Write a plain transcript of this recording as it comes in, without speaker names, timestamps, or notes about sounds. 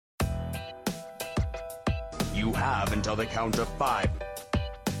have until the count of 5.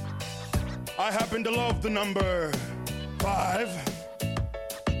 I happen to love the number 5.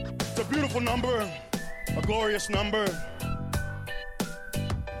 It's a beautiful number, a glorious number.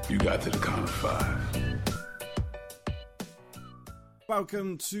 You got to the count of 5.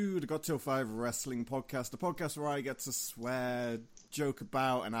 Welcome to the Got Till 5 Wrestling Podcast, a podcast where I get to swear, joke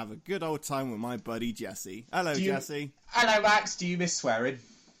about, and have a good old time with my buddy Jesse. Hello, Jesse. Hello, Max. Do you miss swearing?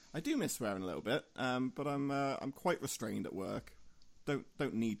 I do miss swearing a little bit, but I'm quite restrained at work.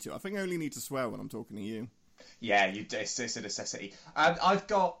 Don't need to. I think I only need to swear when I'm talking to you. Yeah, it's a necessity. I've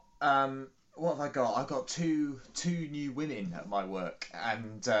got what have I got? I've got two new women at my work,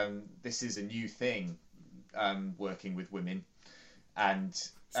 and this is a new thing. Working with women. And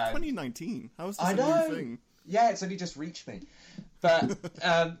it's 2019. How is this a new thing? Yeah, it's only just reached me. But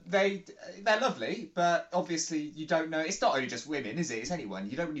they're lovely, but obviously you don't know. It's not only just women, is it? It's anyone.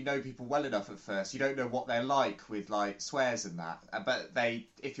 You don't really know people well enough at first. You don't know what they're like with like swears and that. But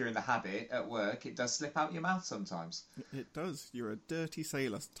if you're in the habit at work, it does slip out your mouth sometimes. It does. You're a dirty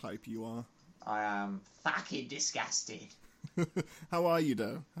sailor type, you are. I am fucking disgusted. How are you,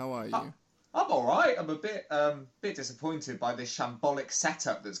 though? How are you? I'm alright. I'm a bit disappointed by this shambolic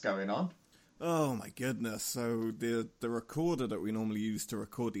setup that's going on. Oh my goodness, so the recorder that we normally use to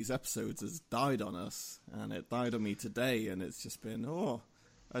record these episodes has died on us, and it died on me today, and it's just been,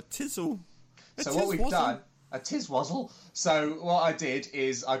 a tizzle. So what we've done, a tizwazzle. So what I did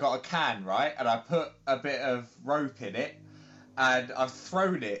is I got a can, right, and I put a bit of rope in it, and I've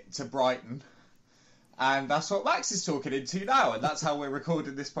thrown it to Brighton. And that's what Max is talking into now, and that's how we're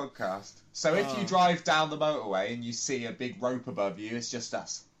recording this podcast. So if you drive down the motorway and you see a big rope above you, it's just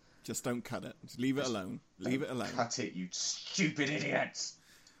us. Just don't cut it. Just leave it alone. Leave it alone. Cut it, you stupid idiots.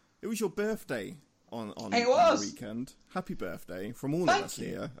 It was your birthday on the weekend. Happy birthday from all of us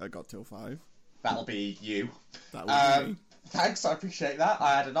here at Got Till 5. That'll be you. That will be me. Thanks, I appreciate that.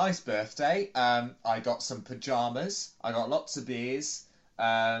 I had a nice birthday. I got some pyjamas. I got lots of beers.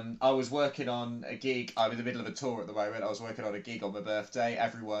 I was working on a gig. I'm in the middle of a tour at the moment. I was working on a gig on my birthday.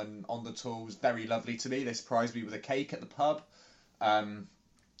 Everyone on the tour was very lovely to me. They surprised me with a cake at the pub.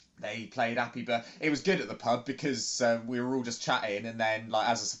 They played Happy Birthday. It was good at the pub because we were all just chatting, and then, like,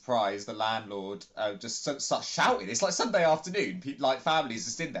 as a surprise, the landlord just starts shouting. It's like Sunday afternoon. People, like, families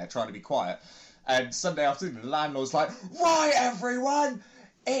just in there trying to be quiet. And Sunday afternoon, the landlord's like, "Right, everyone!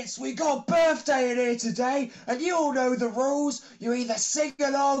 We got a birthday in here today, and you all know the rules. You either sing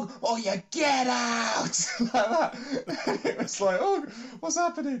along or you get out." Like that. It was like, oh, what's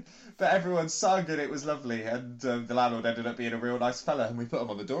happening? But everyone sung, and it was lovely. And the landlord ended up being a real nice fella, and we put him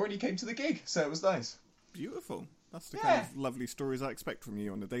on the door, and he came to the gig, so it was nice. Beautiful. That's the kind of lovely stories I expect from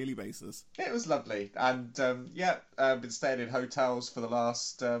you on a daily basis. It was lovely. And, I've been staying in hotels for the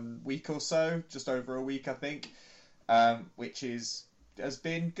last week or so, just over a week, I think, which has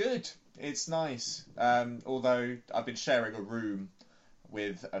been good. It's nice. Although I've been sharing a room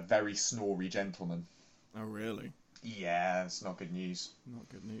with a very snory gentleman. Oh, really? Yeah, it's not good news. Not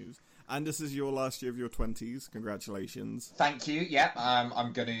good news. And this is your last year of your 20s. Congratulations. Thank you. Yeah,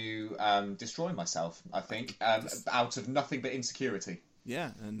 I'm going to destroy myself, I think, out of nothing but insecurity.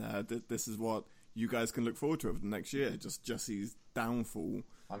 Yeah, and this is what you guys can look forward to over the next year. Just Jesse's downfall.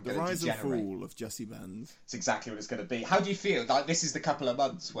 The rise and fall of Jesse Benz. It's exactly what it's going to be. How do you feel? Like, this is the couple of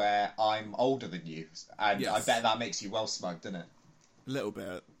months where I'm older than you, and yes. I bet that makes you well smug, doesn't it? A little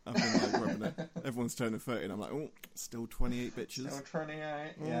bit. I've been like rubbing it. Everyone's turning 30, and I'm like, oh, still 28 bitches. Still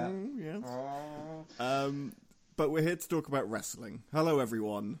 28, yeah. Yes. Oh. But we're here to talk about wrestling. Hello,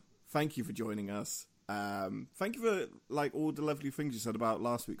 everyone. Thank you for joining us. Thank you for like all the lovely things you said about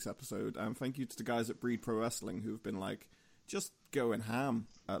last week's episode. Thank you to the guys at Breed Pro Wrestling who've been like just going ham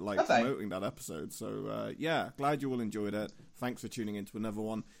at promoting that episode. So glad you all enjoyed it. Thanks for tuning in to another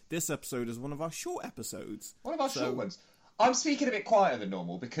one. This episode is one of our short episodes. One of our short ones. I'm speaking a bit quieter than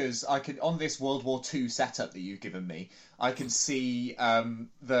normal because I can, on this World War II setup that you've given me, I can see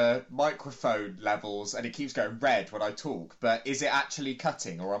the microphone levels and it keeps going red when I talk. But is it actually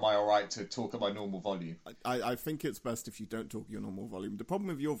cutting, or am I all right to talk at my normal volume? I think it's best if you don't talk at your normal volume. The problem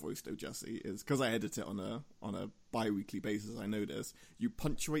with your voice, though, Jesse, is because I edit it on a bi-weekly basis. I know this. You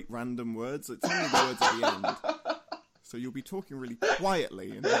punctuate random words. It's only the words at the end, so you'll be talking really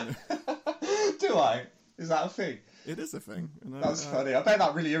quietly. And then... Do I? Is that a thing? It is a thing. That's funny. I bet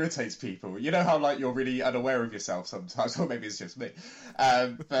that really irritates people. You know how like you're really unaware of yourself sometimes, or maybe it's just me.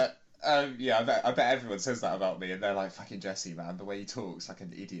 I bet everyone says that about me, and they're like, "Fucking Jesse, man, the way he talks, like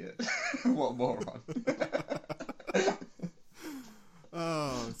an idiot. What a moron."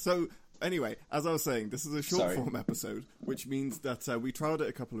 Oh, so Anyway, as I was saying, this is a short-form episode, which means that we trialed it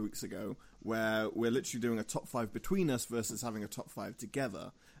a couple of weeks ago, where we're literally doing a top 5 between us versus having a top 5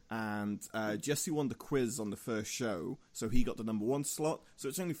 together. And Jesse won the quiz on the first show, so he got the number 1 slot. So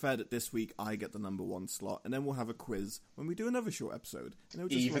it's only fair that this week I get the number 1 slot, and then we'll have a quiz when we do another short episode.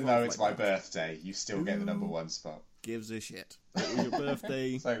 And even though it's my birthday, you still get the number 1 spot. Gives a shit. It was your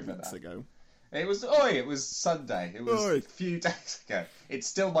birthday weeks ago. It was Sunday. It was a few days ago. It's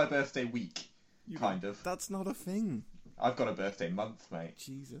still my birthday week, kind of. That's not a thing. I've got a birthday month, mate.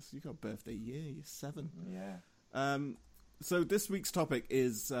 Jesus, you got a birthday year. You're 7. Yeah. So this week's topic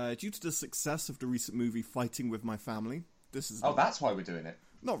is due to the success of the recent movie Fighting With My Family. That's why we're doing it.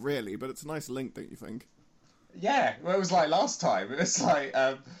 Not really, but it's a nice link, don't you think? Yeah, well, it was like last time. It was like,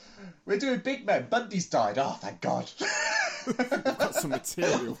 we're doing Big Men. Bundy's died. Oh, thank God. We've got some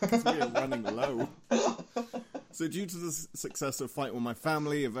material because we are running low. So due to the success of Fight With My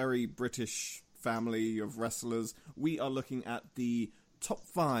Family, a very British family of wrestlers, we are looking at the top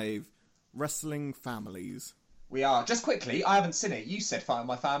 5 wrestling families. We are. Just quickly, I haven't seen it. You said Fight With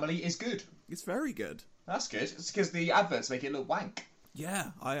My Family is good. It's very good. That's good. It's because the adverts make it look wank.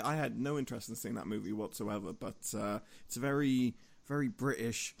 Yeah, I had no interest in seeing that movie whatsoever, but it's a very, very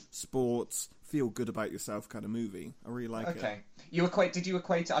British sports, feel good about yourself kind of movie. I really like it. Okay. Did you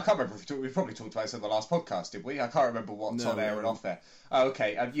equate it? I can't remember if we probably talked about this in the last podcast, did we? I can't remember what's on air and off there. Oh,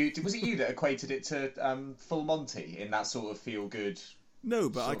 okay. Was it you that equated it to Full Monty in that sort of feel good? No,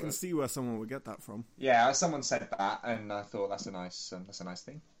 but I can see where someone would get that from. Yeah, someone said that, and I thought that's a nice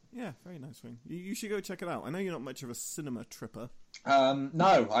thing. Yeah, very nice thing. You should go check it out. I know you're not much of a cinema tripper.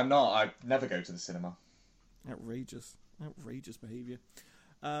 No, I'm not. I never go to the cinema. Outrageous behaviour.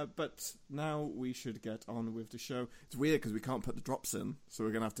 But now we should get on with the show. It's weird because we can't put the drops in, so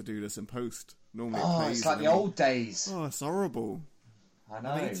we're going to have to do this in post. Normally it plays it's like the old days. Oh, it's horrible. I know.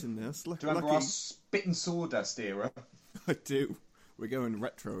 I'm hating this. Do you remember our spit and sawdust era? I do. We're going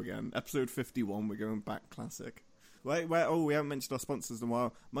retro again. Episode 51, we're going back classic. We haven't mentioned our sponsors in a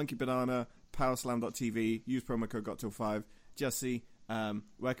while. Monkey Banana, Powerslam.tv, use promo code GotTill5. Jesse,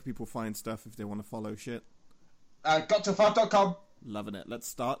 where can people find stuff if they want to follow shit? GotTill5.com. Loving it. Let's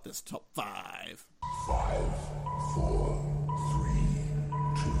start this top 5. 5, 4, 3,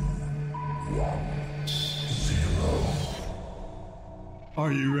 2, 1, 0.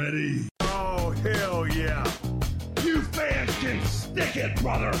 Are you ready? Oh, hell yeah. You fans can stick it,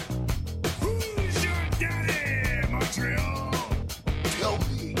 brother. Who's your daddy, Montreal? Tell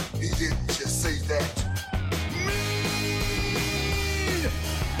me he didn't just say that. Me!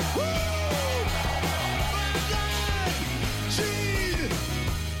 Woo! My God! Gene!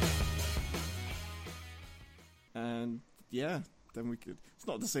 And, yeah, then we could... It's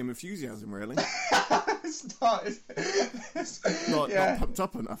not the same enthusiasm, really. It's not. Not pumped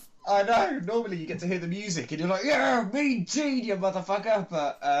up enough. I know. Normally you get to hear the music and you're like, yeah, me, Gene, you motherfucker.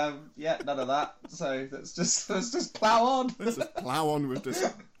 But yeah, none of that. So let's just plow on. Let's just plow on with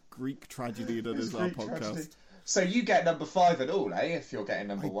this Greek tragedy that is our podcast. Tragedy. So you get number 5 at all, eh? If you're getting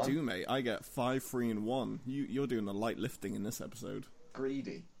number 1. I do, mate. I get 5, 3, and 1. You're doing the light lifting in this episode.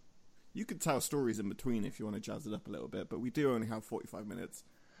 Greedy. You could tell stories in between if you want to jazz it up a little bit, but we do only have 45 minutes.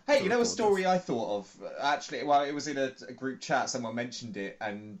 Hey, you know a story I thought of? Actually, well, it was in a group chat. Someone mentioned it,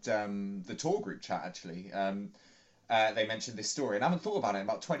 and the tour group chat, actually. They mentioned this story, and I haven't thought about it in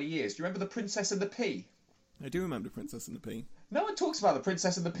about 20 years. Do you remember The Princess and the Pea? I do remember Princess and the Pea. No one talks about The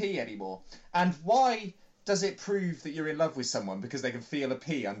Princess and the Pea anymore. And why does it prove that you're in love with someone? Because they can feel a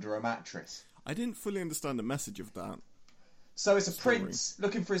pea under a mattress. I didn't fully understand the message of that. So it's a prince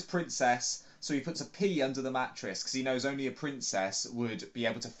looking for his princess, so he puts a pea under the mattress because he knows only a princess would be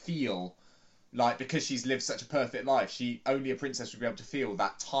able to feel, like, because she's lived such a perfect life, only a princess would be able to feel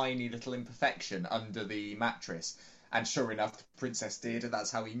that tiny little imperfection under the mattress. And sure enough, the princess did, and that's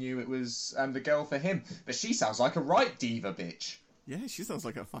how he knew it was the girl for him. But she sounds like a right diva bitch. Yeah, she sounds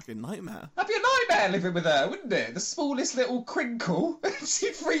like a fucking nightmare. That'd be a nightmare living with her, wouldn't it? The smallest little crinkle,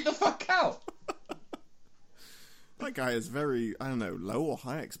 she'd freak the fuck out. That guy has very, I don't know, low or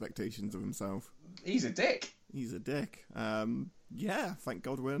high expectations of himself. He's a dick. He's a dick. Yeah, thank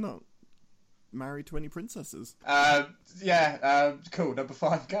God we're not married to any princesses. Cool. Number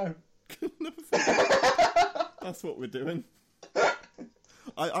 5, go. Number 5. That's what we're doing.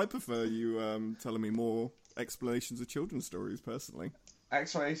 I prefer you telling me more explanations of children's stories, personally.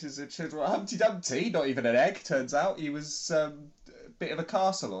 Explanations of children. Humpty Dumpty, not even an egg, turns out. He was a bit of a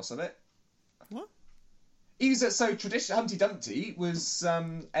castle or something. What? Humpty Dumpty was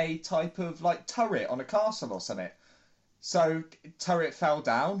a type of, like, turret on a castle or something. So, turret fell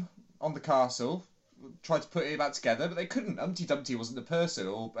down on the castle, tried to put it back together, but they couldn't. Humpty Dumpty wasn't a person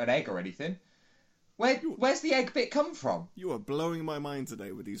or an egg or anything. Where's the egg bit come from? You are blowing my mind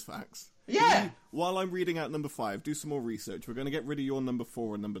today with these facts. Yeah. While I'm reading out number 5, do some more research. We're going to get rid of your number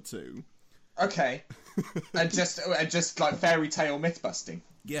 4 and number 2. Okay. and just like fairy tale myth busting.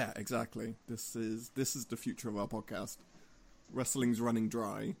 Yeah, exactly. This is the future of our podcast. Wrestling's running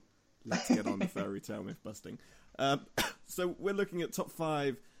dry. Let's get on the fairy tale myth busting. So we're looking at top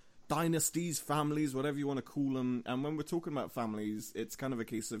 5 dynasties, families, whatever you want to call them. And when we're talking about families, it's kind of a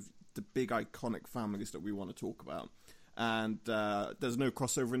case of the big iconic families that we want to talk about. And there's no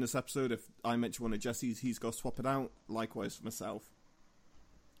crossover in this episode. If I mention one of Jesse's, he's got to swap it out. Likewise for myself.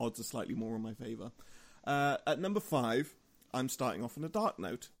 Odds are slightly more in my favour. At number 5, I'm starting off on a dark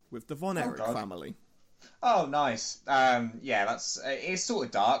note with the Von Erich family. Oh, nice. Yeah, it's sort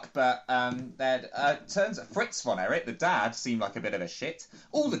of dark, but turns out Fritz Von Erich, the dad, seemed like a bit of a shit.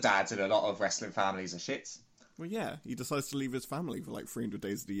 All the dads in a lot of wrestling families are shits. Well, yeah, he decides to leave his family for like 300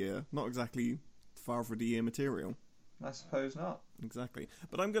 days of the year. Not exactly Father of the Year material. I suppose not. Exactly.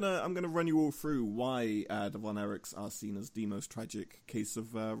 But I'm gonna run you all through why the Von Erichs are seen as the most tragic case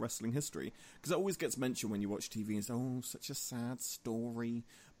of wrestling history. Because it always gets mentioned when you watch TV and say, oh, such a sad story.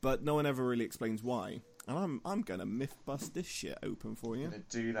 But no one ever really explains why. And I'm gonna myth bust this shit open for you. I'm gonna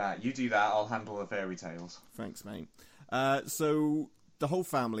do that. You do that, I'll handle the fairy tales. Thanks, mate. So the whole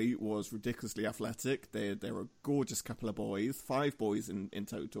family was ridiculously athletic. They're a gorgeous couple of boys, 5 boys in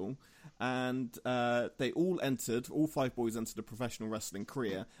total. And they all 5 boys entered a professional wrestling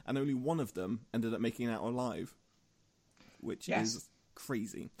career, and only one of them ended up making it out alive, which is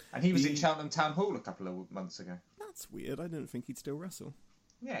crazy. And he was in Cheltenham Town Hall a couple of months ago. That's weird. I didn't think he'd still wrestle.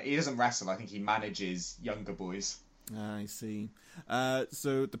 Yeah, he doesn't wrestle. I think he manages younger boys. I see.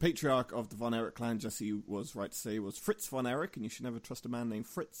 So the patriarch of the Von Erich clan, Jesse was right to say, was Fritz Von Erich, and you should never trust a man named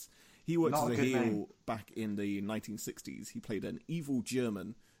Fritz. He worked as a heel back in the 1960s. He played an evil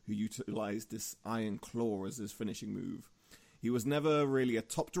German who utilised this iron claw as his finishing move. He was never really a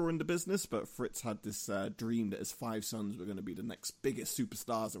top drawer in the business, but Fritz had this dream that his 5 sons were going to be the next biggest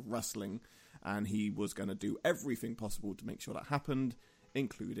superstars of wrestling, and he was going to do everything possible to make sure that happened,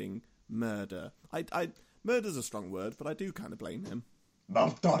 including murder. Murder's a strong word, but I do kind of blame him.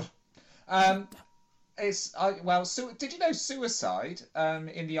 Murder. Did you know suicide,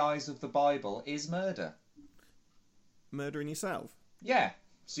 in the eyes of the Bible, is murder? Murdering yourself? Yeah.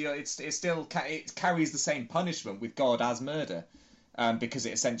 So it still carries the same punishment with God as murder, because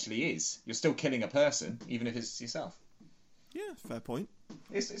it essentially is. You're still killing a person, even if it's yourself. Yeah, fair point.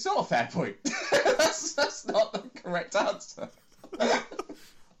 It's not a fair point. that's not the correct answer.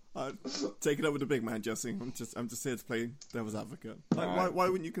 Take it up with the big man, Jesse. I'm just here to play devil's advocate. Why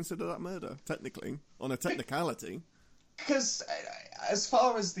wouldn't you consider that murder, technically? On a technicality? Because as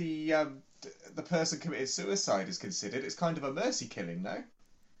far as the person committed suicide is considered, it's kind of a mercy killing, no?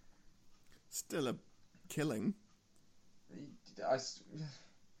 Still a killing. I said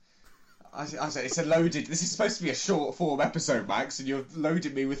it's a loaded... This is supposed to be a short form episode, Max, and you've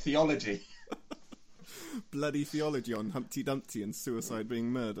loaded me with theology. Bloody theology on Humpty Dumpty and suicide being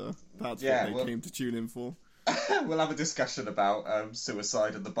murder. That's what they came to tune in for. We'll have a discussion about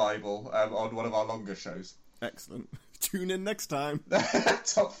suicide and the Bible on one of our longer shows. Excellent. Tune in next time.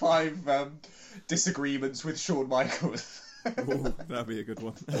 Top 5 disagreements with Shawn Michaels. Ooh, that'd be a good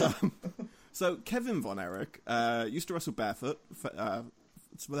one. So Kevin Von Erich used to wrestle barefoot.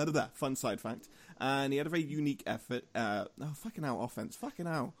 Fun side fact. And he had a very unique effort. Offense. Fucking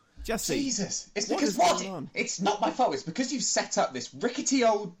hell. Jesse. Jesus. It's because it's not my fault. It's because you've set up this rickety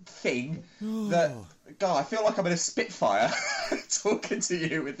old thing that... God, I feel like I'm in a Spitfire talking to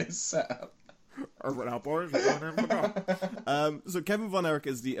you with this setup. Over now, boys. So Kevin Von Erich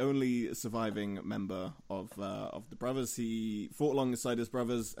is the only surviving member of the brothers. He fought alongside his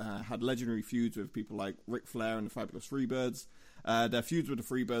brothers, had legendary feuds with people like Ric Flair and the Fabulous Freebirds. Their feuds with the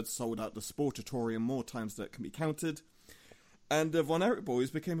Freebirds sold out the Sportatorium more times than can be counted. And the Von Erich boys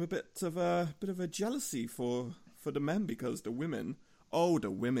became a bit of a jealousy for the men, because the women,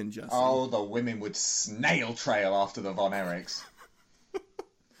 Jesse. Oh, the women would snail trail after the Von Erichs.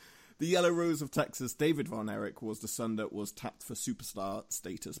 The Yellow Rose of Texas, David Von Erich, was the son that was tapped for superstar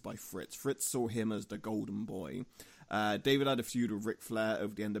status by Fritz. Fritz saw him as the golden boy. David had a feud with Ric Flair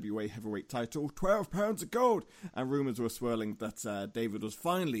over the NWA heavyweight title, 12 pounds of gold, and rumours were swirling that David was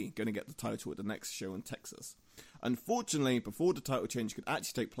finally going to get the title at the next show in Texas. Unfortunately, before the title change could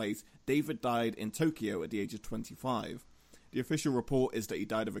actually take place, David died in Tokyo at the age of 25. The official report is that he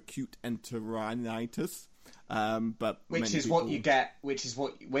died of acute enterinitis. Which is what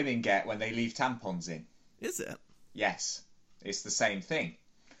women get when they leave tampons in. Is it? Yes. It's the same thing.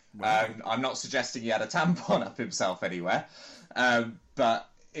 Wow. I'm not suggesting he had a tampon up himself anywhere, but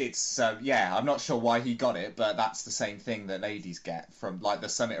it's I'm not sure why he got it, but that's the same thing that ladies get from like the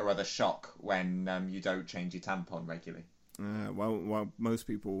something or other shock when you don't change your tampon regularly. Well, most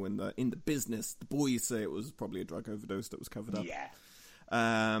people in the business, the boys say it was probably a drug overdose that was covered up. Yeah.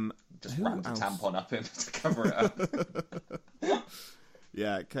 Just Who rammed a else? tampon up him to cover it up.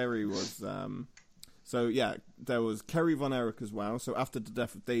 Yeah, Kerry was. There was Kerry Von Erich as well. So after the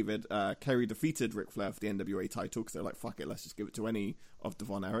death of David, Kerry defeated Ric Flair for the NWA title because they're like, fuck it, let's just give it to any of the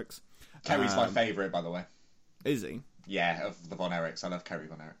Von Erichs. Kerry's my favourite, by the way. Is he? Yeah, of the Von Erichs. I love Kerry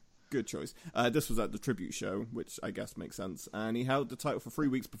Von Erich. Good choice. This was at the tribute show, which I guess makes sense. And he held the title for 3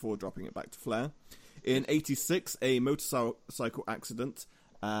 weeks before dropping it back to Flair. In '86, a motorcycle accident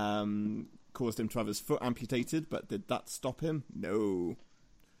caused him to have his foot amputated, but did that stop him? No.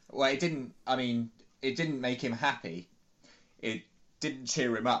 Well, it didn't. I mean, it didn't make him happy. It didn't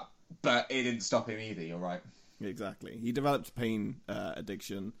cheer him up, but it didn't stop him either. You're right. Exactly. He developed pain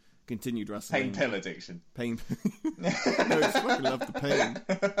addiction, continued wrestling. Pain pill addiction. Pain. No, I just fucking love the pain.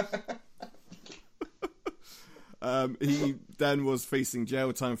 He then was facing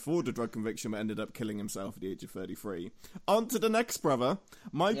jail time for the drug conviction, but ended up killing himself at the age of 33. On to the next brother.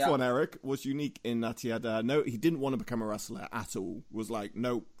 Mike Von Erich was unique in that he had he didn't want to become a wrestler at all. Was like,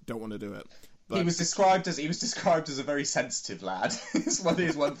 nope, don't want to do it. But He was described as a very sensitive lad. It's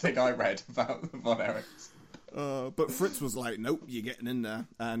one thing I read about the Von Erichs. But Fritz was like, nope, you're getting in there.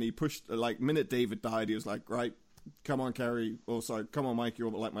 And he pushed, minute David died, he was like, right, come on, Kerry. Oh, sorry, come on, Mike,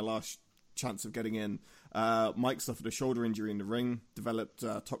 you're like my last chance of getting in. Mike suffered a shoulder injury in the ring, developed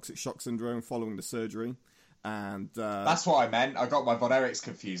toxic shock syndrome following the surgery. And that's what I meant. I got my Von Erichs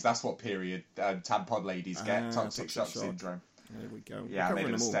confused. That's what period tampon ladies get, toxic shock syndrome. There we go. Yeah, I made a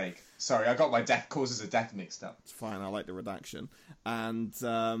mistake. Sorry, I got my causes of death mixed up. It's fine, I like the redaction. And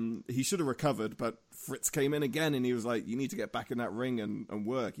he should have recovered, but Fritz came in again and he was like, you need to get back in that ring and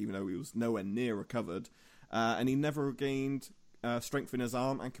work, even though he was nowhere near recovered. And he never regained strength in his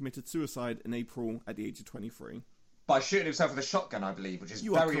arm and committed suicide in April at the age of 23. By shooting himself with a shotgun, I believe, which is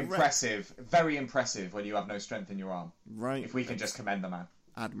very impressive. Very impressive when you have no strength in your arm. Right. If we can just commend the man.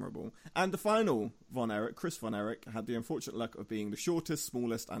 Admirable. And the final Von Erich, Chris Von Erich, had the unfortunate luck of being the shortest,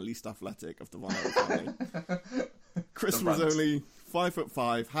 smallest, and least athletic of the Von Erich family. Chris was only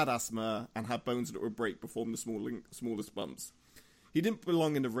 5'5", had asthma, and had bones that would break before the smallest bumps. He didn't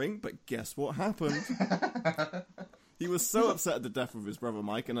belong in the ring, but guess what happened? He was so upset at the death of his brother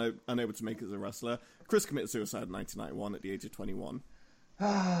Mike and unable to make it as a wrestler. Chris committed suicide in 1991 at the age of 21.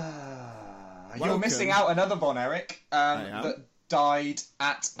 You're missing out another Von Erich that died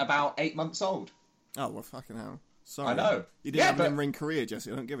at about 8 months old. Oh, well, fucking hell. Sorry. I know. You didn't have an in-ring career, Jesse.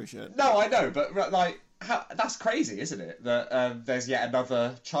 I don't give a shit. No, I know, but that's crazy, isn't it? That there's yet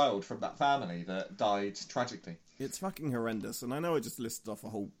another child from that family that died tragically. It's fucking horrendous, and I know I just listed off a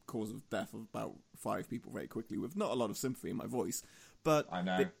whole cause of death of about 5 people very quickly with not a lot of sympathy in my voice, but I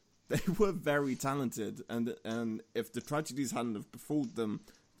know. They were very talented, and if the tragedies hadn't have befalled them,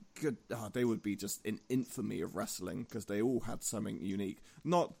 they would be just in infamy of wrestling, because they all had something unique.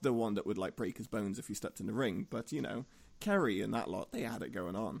 Not the one that would break his bones if he stepped in the ring, but Kerry and that lot, they had it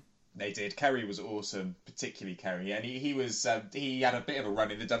going on. They did. Kerry was awesome, particularly Kerry, and he was he had a bit of a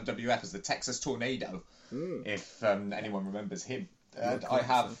run in the WWF as the Texas Tornado, if anyone remembers him. I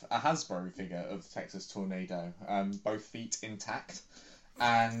have a Hasbro figure of Texas Tornado, both feet intact,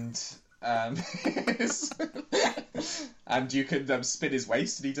 and and you can spin his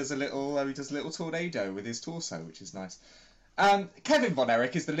waist, and he does a little tornado with his torso, which is nice. Kevin Von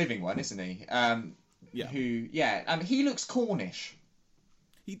Erich is the living one, isn't he? He looks Cornish.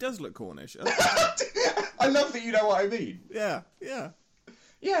 He does look Cornish. I love that you know what I mean. Yeah.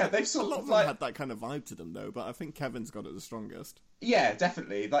 Yeah, they've sort a lot of them had that kind of vibe to them, though, but I think Kevin's got it the strongest. Yeah,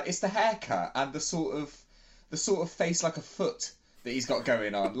 definitely. It's the haircut and the sort of face like a foot that he's got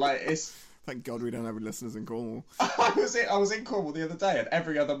going on. It's. Thank God we don't have any listeners in Cornwall. I was in Cornwall the other day, and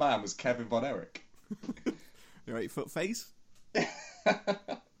every other man was Kevin Von Erich. Your 8-foot face.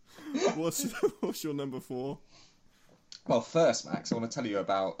 What's your number 4? Well, first, Max, I want to tell you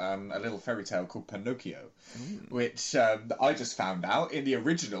about a little fairy tale called Pinocchio, which I just found out in the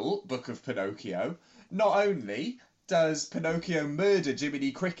original book of Pinocchio. Not only does Pinocchio murder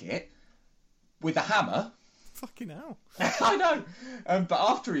Jiminy Cricket with a hammer... Fucking hell. I know! But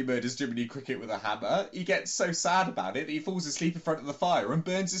after he murders Jiminy Cricket with a hammer, he gets so sad about it that he falls asleep in front of the fire and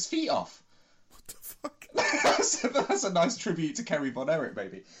burns his feet off. What the fuck? That's a nice tribute to Kerry Von Erich,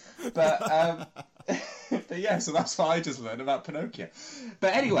 maybe. But but yeah, so that's what I just learned about Pinocchio.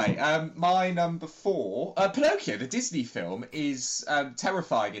 But anyway, my number 4, Pinocchio, the Disney film, is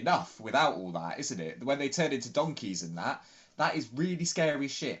terrifying enough without all that, isn't it? When they turn into donkeys and that is really scary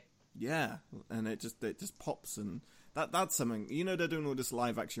shit. Yeah, and it just pops, and that's something. You know, they're doing all this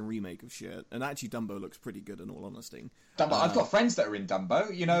live action remake of shit, and actually Dumbo looks pretty good in all honesty. Dumbo, I've got friends that are in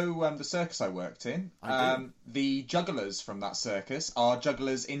Dumbo. You know, the circus I worked in. The jugglers from that circus are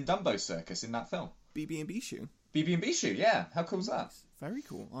jugglers in Dumbo's circus in that film. BB and Bishu. BB and Bishu, yeah. How cool is that? Very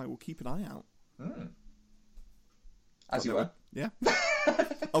cool. I will keep an eye out. As you were. Yeah.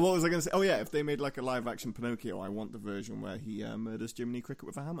 Oh, what was I going to say? Oh, yeah, if they made like a live-action Pinocchio, I want the version where he murders Jiminy Cricket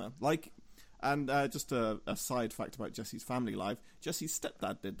with a hammer. And just a side fact about Jesse's family life, Jesse's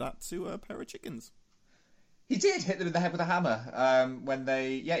stepdad did that to a pair of chickens. He did hit them in the head with a hammer when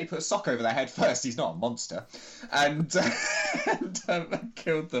he put a sock over their head first. He's not a monster. And,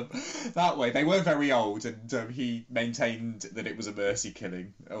 killed them that way. They were very old, and he maintained that it was a mercy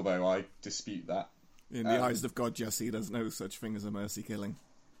killing, although I dispute that. In the eyes of God, Jesse, there's no such thing as a mercy killing.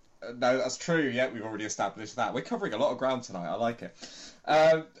 No, that's true. Yeah, we've already established that. We're covering a lot of ground tonight. I like it.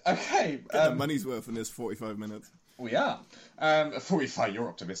 Okay. Get the money's worth in this 45 minutes. We are. 45, you're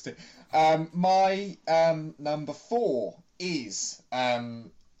optimistic. My number 4 is...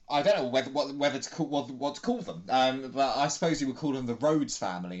 I don't know whether to call what to call them, but I suppose you would call them the Rhodes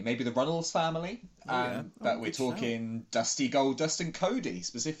family, maybe the Runnels family. But we're talking Dusty, Goldust, and Cody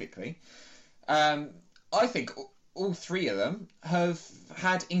specifically. I think all 3 of them have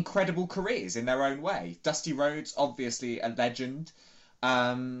had incredible careers in their own way. Dusty Rhodes, obviously a legend.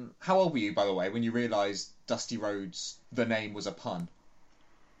 How old were you, by the way, when you realised Dusty Rhodes, the name was a pun?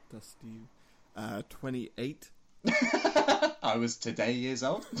 Dusty, 28. I was today years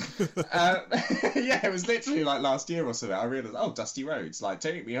old. Yeah, it was literally like last year or something. I realised, Dusty Rhodes, like,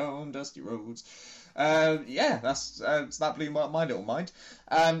 take me home, Dusty Rhodes. That blew my little mind.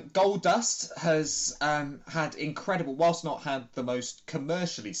 Goldust has had incredible, whilst not had the most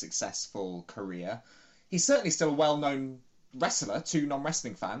commercially successful career, he's certainly still a well-known wrestler to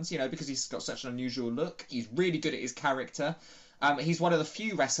non-wrestling fans, you know, because he's got such an unusual look. He's really good at his character. He's one of the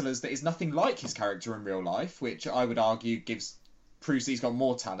few wrestlers that is nothing like his character in real life, which I would argue proves he's got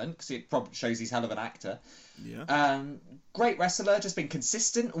more talent, because it probably shows he's hell of an actor. Yeah. Great wrestler, just been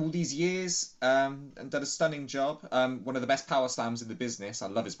consistent all these years, and done a stunning job. One of the best power slams in the business. I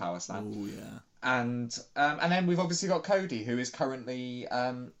love his power slam. Oh yeah. And then we've obviously got Cody, who is currently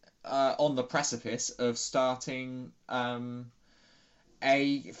on the precipice of starting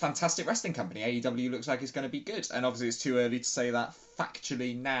a fantastic wrestling company. AEW looks like it's going to be good, and obviously it's too early to say that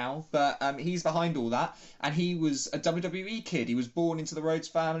factually now, but he's behind all that, and he was a WWE kid. He was born into the Rhodes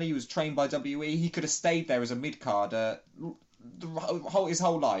family, he was trained by WWE, he could have stayed there as a mid-carder his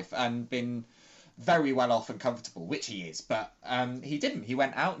whole life and been very well off and comfortable, which he is, but he didn't. He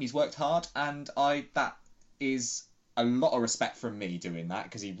went out and he's worked hard, and that is a lot of respect from me doing that,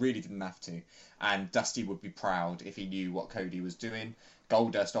 because he really didn't have to. And Dusty would be proud if he knew what Cody was doing.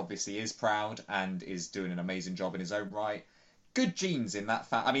 Goldust obviously is proud and is doing an amazing job in his own right. Good genes in that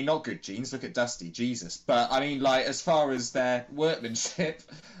I mean, not good genes, look at Dusty, Jesus. But, I mean, like, as far as their workmanship,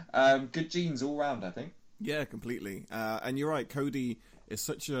 good genes all round, I think. Yeah, completely. And you're right, Cody is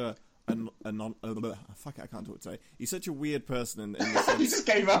such fuck it, I can't talk today. He's such a weird person in the sense... You just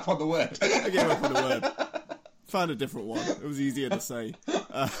gave up on the word. I gave up on the word. Found a different one. It was easier to say.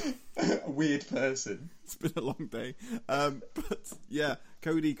 A weird person. It's been a long day. But yeah,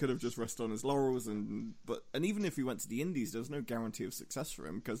 Cody could have just rested on his laurels, and even if he went to the Indies, there was no guarantee of success for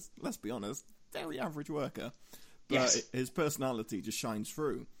him, because, let's be honest, very average worker. But yes. His personality just shines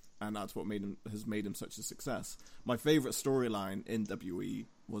through, and that's what has made him such a success. My favourite storyline in WWE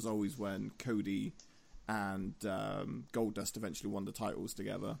was always when Cody and Goldust eventually won the titles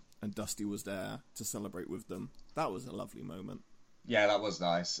together, and Dusty was there to celebrate with them. That was a lovely moment. Yeah, that was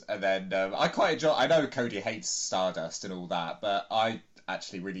nice. And then I quite enjoy... I know Cody hates Stardust and all that, but I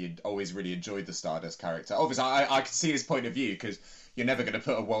actually always really enjoyed the Stardust character. Obviously, I can see his point of view, because you're never going to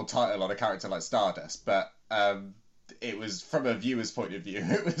put a world title on a character like Stardust, but it was, from a viewer's point of view,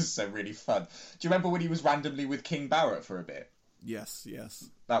 it was really fun. Do you remember when he was randomly with King Barrett for a bit? Yes.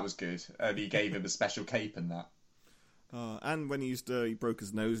 That was good. And he gave him a special cape and that. And when he broke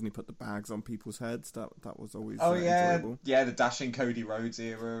his nose and he put the bags on people's heads, that was always enjoyable. Yeah, the dashing Cody Rhodes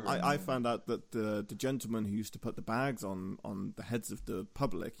era. I found out that the gentleman who used to put the bags on the heads of the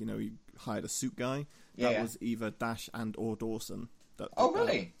public, you know, he hired a suit guy. That was either Dash or Dawson. Oh,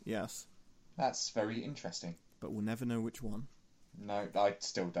 really? Yes. That's very interesting. But we'll never know which one. No, I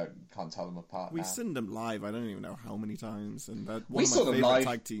still can't tell them apart. We've now. seen them live. I don't even know how many times, and they're We one saw of my them favorite live.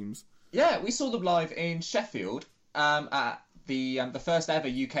 tag teams. Yeah, we saw them live in Sheffield at the first ever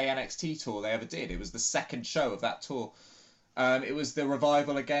UK NXT tour they ever did. It was the second show of that tour. It was the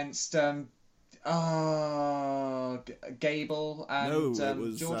revival against Gable and No, it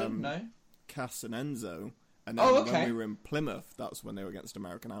was, Jordan. No. Cass and Enzo, and then Oh, okay. when we were in Plymouth, that's when they were against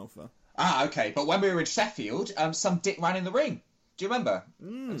American Alpha. Ah, okay. But when we were in Sheffield, some dick ran in the ring. Do you remember?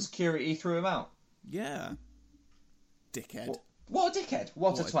 And security threw him out. Yeah, dickhead. What a dickhead!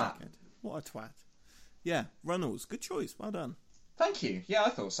 What a twat! Dickhead. What a twat. Yeah, Runnels, good choice. Well done. Thank you. Yeah, I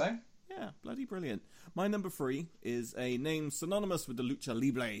thought so. Yeah, bloody brilliant. My number 3 is a name synonymous with the Lucha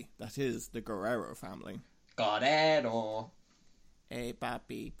Libre. That is the Guerrero family. Got it, or... Hey,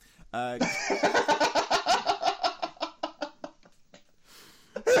 papi.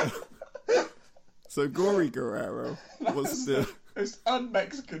 So Gory Guerrero was the... most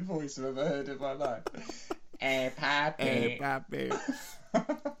un-Mexican voice I've ever heard in my life. Hey, papi. Hey, papi.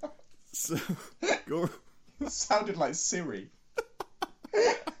 So, Sounded like Siri.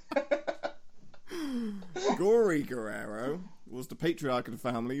 Gory Guerrero was the patriarch of the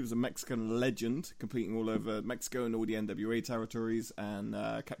family. He was a Mexican legend, competing all over Mexico and all the NWA territories, and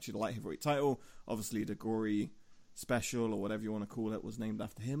captured the light heavyweight title. Obviously, the Gory Special, or whatever you want to call it, was named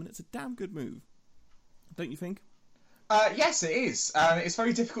after him, and it's a damn good move. Don't you think? Yes, it is. It's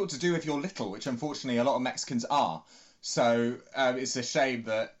very difficult to do if you're little, which unfortunately a lot of Mexicans are. So it's a shame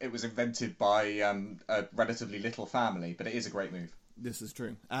that it was invented by a relatively little family, but it is a great move. This is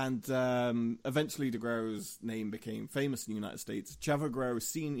true. And eventually the Guerrero's name became famous in the United States. Chavo Guerrero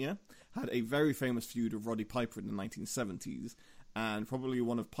Sr. had a very famous feud with Roddy Piper in the 1970s, and probably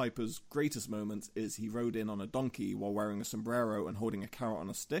one of Piper's greatest moments is he rode in on a donkey while wearing a sombrero and holding a carrot on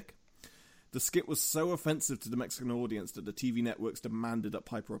a stick. The skit was so offensive to the Mexican audience that the TV networks demanded that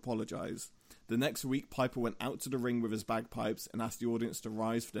Piper apologize. The next week, Piper went out to the ring with his bagpipes and asked the audience to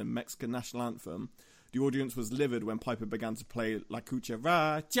rise for the Mexican national anthem. The audience was livid when Piper began to play La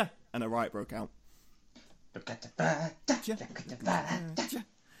Cucharacha, and a riot broke out.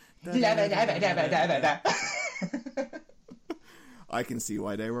 I can see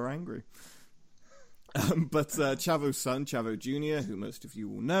why they were angry. But Chavo's son, Chavo Jr., who most of you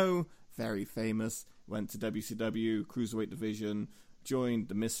will know, very famous, went to WCW, Cruiserweight Division, joined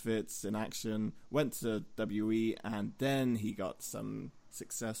the Misfits in action, went to WE, and then he got some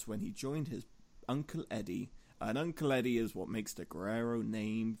success when he joined his Uncle Eddie. And Uncle Eddie is what makes the Guerrero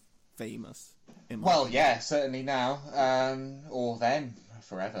name famous. Well, yeah, certainly now. Or then.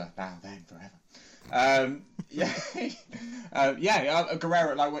 Forever. Now, then, forever.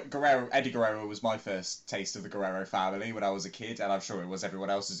 Eddie Guerrero was my first taste of the Guerrero family when I was a kid, and I'm sure it was everyone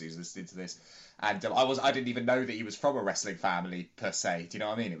else's who's listening to this. And I didn't even know that he was from a wrestling family per se. Do you know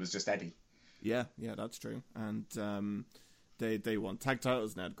what I mean? It was just Eddie. Yeah, that's true. And they won tag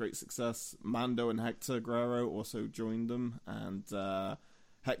titles and they had great success. Mando and Hector Guerrero also joined them, and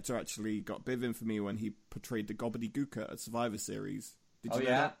Hector actually got big infamy when he portrayed the Gobbledygooker at Survivor Series. Did you know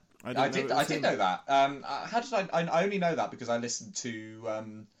that? I did know that. How did I only know that because I listened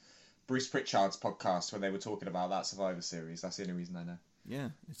to Bruce Pritchard's podcast when they were talking about that Survivor Series. That's the only reason I know. Yeah,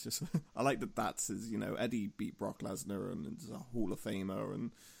 it's just I like that. That's his. Eddie beat Brock Lesnar and is a Hall of Famer and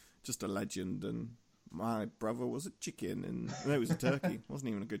just a legend. And my brother was a chicken, and no, it was a turkey. It wasn't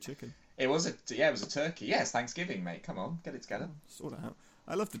even a good chicken. It was a turkey. Yes, Thanksgiving, mate. Come on, get it together. Sort it out.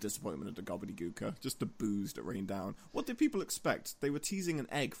 I love the disappointment of the Gobbledygooker, just the booze that rained down. What did people expect? They were teasing an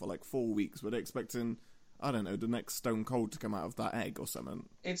egg for like 4 weeks. Were they expecting, I don't know, the next Stone Cold to come out of that egg or something?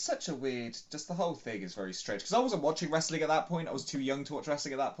 It's such a weird, just the whole thing is very strange. Because I wasn't watching wrestling at that point. I was too young to watch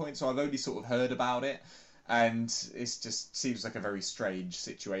wrestling at that point, so I've only sort of heard about it. And it just seems like a very strange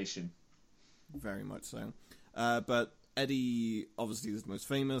situation. Very much so. But Eddie, obviously, is the most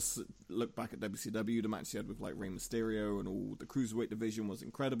famous. Look back at WCW, the match he had with like Rey Mysterio and all the Cruiserweight division was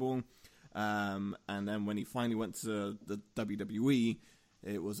incredible. And then when he finally went to the WWE,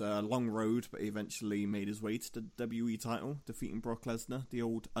 it was a long road, but he eventually made his way to the WWE title, defeating Brock Lesnar, the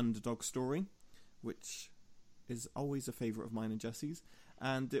old underdog story, which is always a favourite of mine and Jesse's.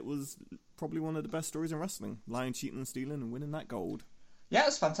 And it was probably one of the best stories in wrestling, lying, cheating and stealing and winning that gold. Yeah, it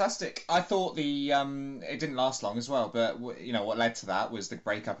was fantastic. I thought it didn't last long as well, but what led to that was the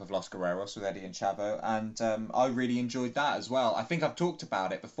breakup of Los Guerreros with Eddie and Chavo, and I really enjoyed that as well. I think I've talked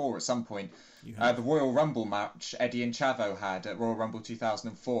about it before at some point. The Royal Rumble match Eddie and Chavo had at Royal Rumble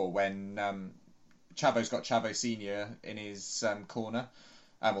 2004 when Chavo's got Chavo Senior in his corner,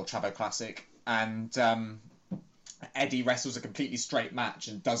 or Chavo Classic, and Eddie wrestles a completely straight match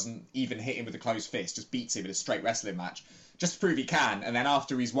and doesn't even hit him with a closed fist, just beats him in a straight wrestling match. just to prove he can. And then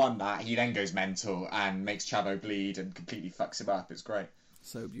after he's won that, he then goes mental and makes Chavo bleed and completely fucks him up. It's great.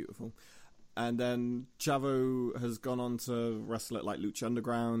 So beautiful. And then Chavo has gone on to wrestle at like Lucha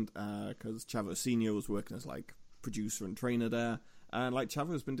Underground because Chavo Senior was working as like producer and trainer there. And like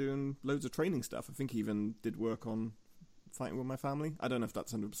Chavo's been doing loads of training stuff. I think he even did work on Fighting With My Family. I don't know if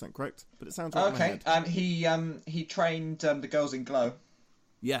that's 100% correct, but it sounds right in my head. He trained the girls in Glow.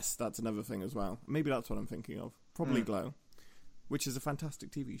 Yes, that's another thing as well. Maybe that's what I'm thinking of. Probably Glow, which is a fantastic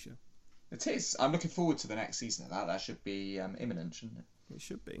TV show. It is. I'm looking forward to the next season of that. That should be imminent, shouldn't it? It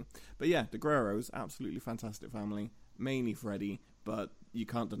should be. But yeah, the Guerreros, absolutely fantastic family. Mainly Freddie, but you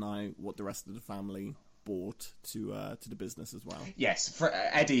can't deny what the rest of the family brought to the business as well. Yes,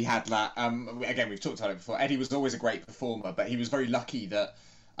 Eddie had that. Again, we've talked about it before. Eddie was always a great performer, but he was very lucky that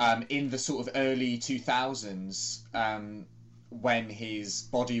in the sort of early 2000s, when his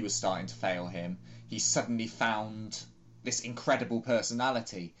body was starting to fail him, he suddenly found this incredible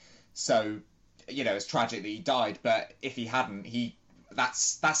personality. So, you know, it's tragic that he died, but if he hadn't,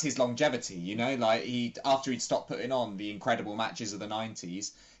 that's his longevity, you know? Like, after he'd stopped putting on the incredible matches of the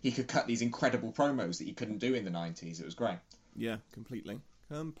 90s, he could cut these incredible promos that he couldn't do in the 90s. It was great. Yeah, completely.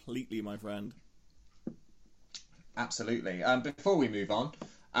 Completely, my friend. Absolutely. Before we move on,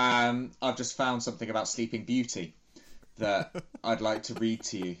 I've just found something about Sleeping Beauty that I'd like to read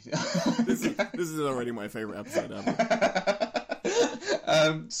to you. This is already my favourite episode ever.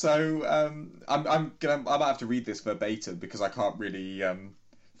 I might have to read this verbatim because I can't really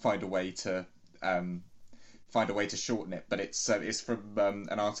find a way to shorten it. But it's from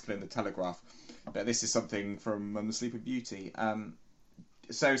an article in the Telegraph. But this is something from Sleeping Beauty.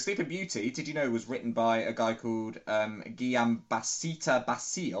 So Sleeping Beauty, did you know, was written by a guy called Giambattista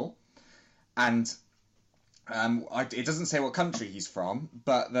Basile, and it doesn't say what country he's from,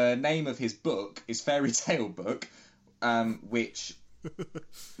 but the name of his book is Fairy Tale Book, which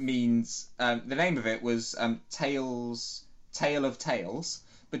means the name of it was Tale of Tales.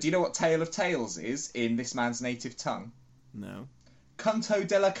 But do you know what Tale of Tales is in this man's native tongue? No. Canto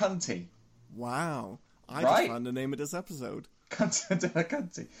della Conti. Wow. I Right? just found the name of this episode. Canto della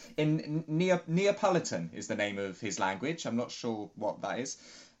Conti. In Neapolitan is the name of his language. I'm not sure what that is.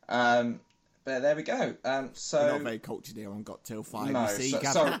 But there we go. We're not very cultured here on Got Till 5. No, you see,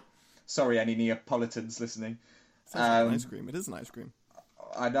 sorry, any Neapolitans listening. Sounds like an ice cream. It is an ice cream.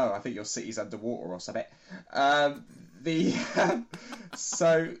 I know. I think your city's underwater or something. She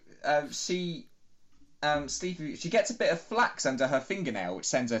gets a bit of flax under her fingernail, which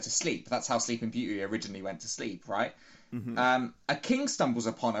sends her to sleep. That's how Sleeping Beauty originally went to sleep, right? Mm-hmm. A king stumbles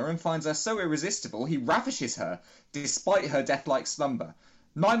upon her and finds her so irresistible he ravishes her, despite her death-like slumber.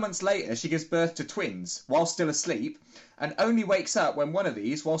 9 months later, she gives birth to twins, while still asleep, and only wakes up when one of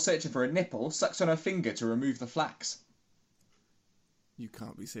these, while searching for a nipple, sucks on her finger to remove the flax. You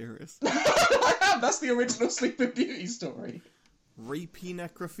can't be serious. I am! That's the original Sleeping Beauty story. Rapey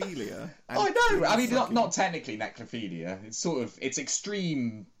necrophilia. I know! I mean, not technically necrophilia. It's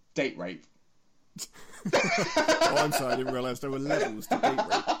extreme date rape. Oh, I'm sorry, I didn't realise there were levels to date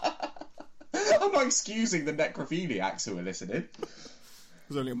rape. I'm not excusing the necrophiliacs who are listening.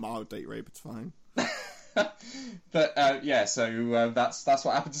 It was only a mild date rape, it's fine. But so that's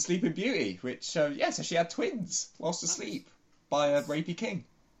what happened to Sleeping Beauty, which so she had twins whilst asleep by a rapey king.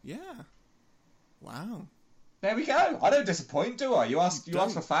 Yeah. Wow. There we go. I don't disappoint, do I? You asked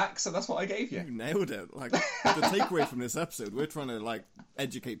for facts, and that's what I gave you. You nailed it. Like, the takeaway from this episode, we're trying to like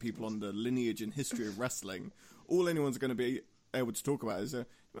educate people on the lineage and history of wrestling. All anyone's going to be able to talk about is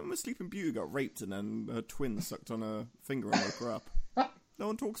remember Sleeping Beauty got raped and then her twin sucked on her finger and woke her up. No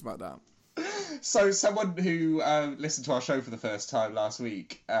one talks about that. So someone who listened to our show for the first time last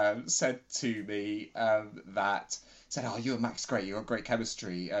week said to me said, "Oh, you and Max great. You got great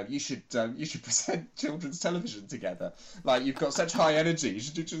chemistry. You should present children's television together. Like, you've got such high energy. You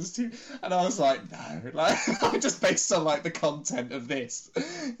should do children's TV." And I was like, no, like just based on like the content of this,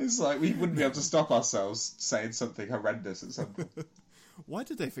 it's like we wouldn't be able to stop ourselves saying something horrendous at some point. Why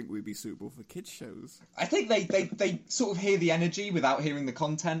did they think we'd be suitable for kids shows? I think they sort of hear the energy without hearing the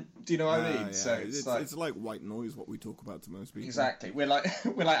content. Do you know what I mean? Yeah. So it's like white noise, what we talk about to most people. Exactly. We're like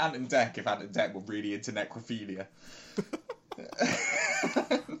Ant and Dec if Ant and Dec were really into necrophilia.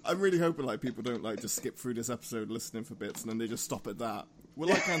 I'm really hoping like people don't like just skip through this episode listening for bits and then they just stop at that. We're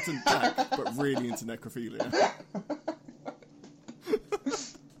like Ant and Dec, but really into necrophilia.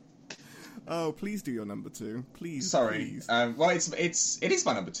 Oh, please do your number 2, please. Sorry. Please. Well, it is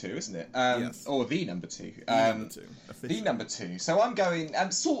my number 2, isn't it? Yes. Or the number 2. Number 2. The number 2. So I'm going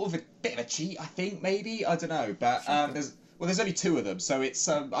sort of a bit of a cheat, I think, maybe. I don't know, but Well, there's only two of them, so it's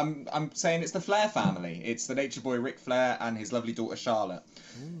I'm saying it's the Flair family. It's the Nature Boy Ric Flair and his lovely daughter Charlotte,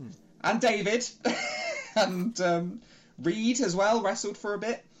 and David, and Reed as well wrestled for a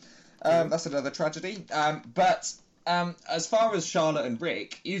bit. That's another tragedy. But as far as Charlotte and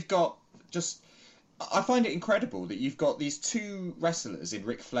Rick, you've got just. I find it incredible that you've got these two wrestlers in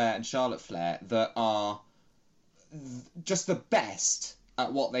Ric Flair and Charlotte Flair that are just the best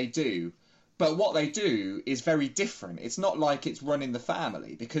at what they do. But what they do is very different. It's not like it's running the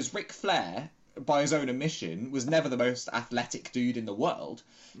family, because Ric Flair, by his own admission, was never the most athletic dude in the world.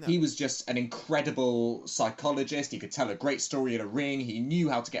 No. He was just an incredible psychologist. He could tell a great story in a ring. He knew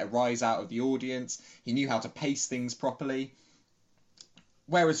how to get a rise out of the audience. He knew how to pace things properly.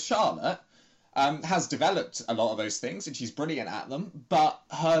 Whereas Charlotte has developed a lot of those things, and she's brilliant at them, but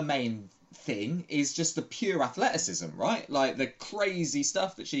her main thing is just the pure athleticism, right? Like the crazy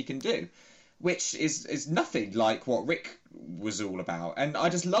stuff that she can do, which is nothing like what Rick was all about. And I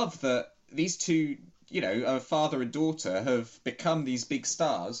just love that these two, a father and daughter, have become these big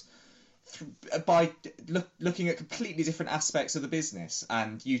stars by looking at completely different aspects of the business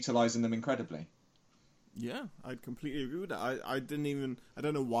and utilising them incredibly. Yeah, I'd completely agree with that. I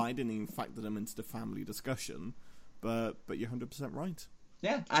don't know why I didn't even factor them into the family discussion, but you're 100% right.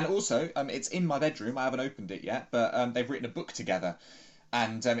 Yeah, and also, it's in my bedroom. I haven't opened it yet, but they've written a book together,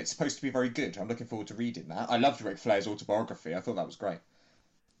 and it's supposed to be very good. I'm looking forward to reading that. I loved Ric Flair's autobiography. I thought that was great.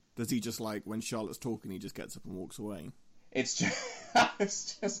 Does he just, like, when Charlotte's talking, he just gets up and walks away? It's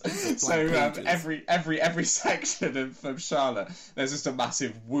just so every section of Charlotte, there's just a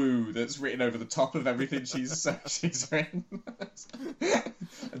massive woo that's written over the top of everything she's written,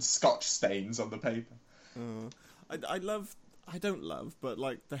 and Scotch stains on the paper. I don't love, but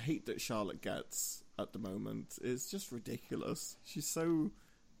like the hate that Charlotte gets at the moment is just ridiculous. She's so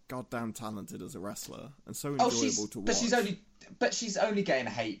goddamn talented as a wrestler and so enjoyable to watch. But she's only getting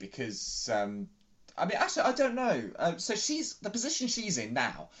hate because. Actually, I don't know. So the position she's in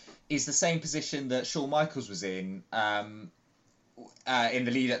now is the same position that Shawn Michaels was in the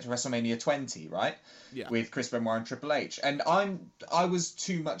lead up to WrestleMania 20, right? Yeah. With Chris Benoit and Triple H. And I was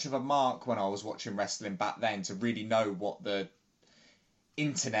too much of a mark when I was watching wrestling back then to really know what the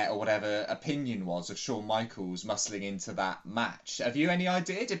internet or whatever opinion was of Shawn Michaels muscling into that match. Have you any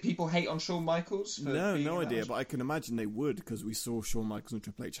idea? Did people hate on Shawn Michaels? No idea, but I can imagine they would, because we saw Shawn Michaels and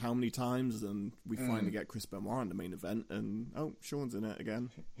Triple H how many times, and we finally get Chris Benoit in the main event, and Shawn's in it again.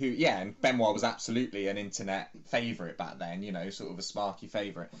 And Benoit was absolutely an internet favourite back then, sort of a sparky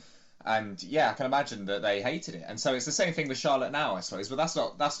favourite. And yeah, I can imagine that they hated it. And so it's the same thing with Charlotte now, I suppose, but that's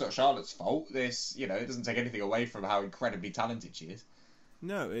not Charlotte's fault. This, it doesn't take anything away from how incredibly talented she is.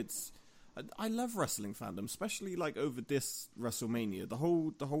 No, I love wrestling fandom, especially like over this WrestleMania. The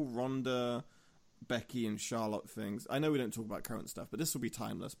whole Ronda, Becky and Charlotte things. I know we don't talk about current stuff, but this will be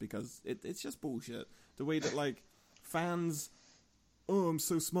timeless because it's just bullshit. The way that like fans, I'm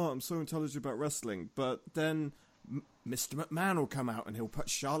so smart, I'm so intelligent about wrestling, but then Mr. McMahon will come out and he'll put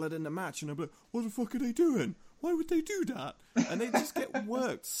Charlotte in the match, and I'll be like, what the fuck are they doing? Why would they do that? And they just get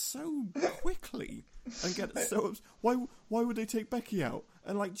worked so quickly and get so. Why would they take Becky out?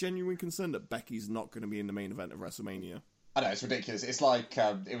 And like genuine concern that Becky's not going to be in the main event of WrestleMania. I know, it's ridiculous. It's like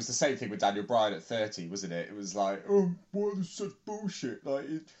it was the same thing with Daniel Bryan at 30, wasn't it? It was like, what is such bullshit? Like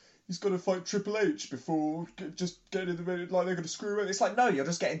he's got to fight Triple H before just getting in the minute. Like they're going to screw him. It's like, no, you're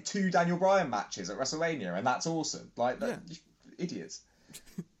just getting 2 Daniel Bryan matches at WrestleMania, and that's awesome. Like idiots.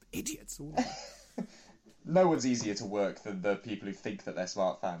 Idiots. No one's easier to work than the people who think that they're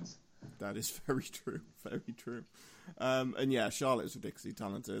smart fans. That is very true. Very true. And yeah, Charlotte is ridiculously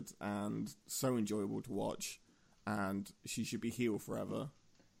talented and so enjoyable to watch. And she should be heel forever.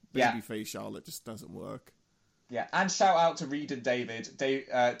 Babyface Charlotte just doesn't work. Yeah, and shout out to Reed and David.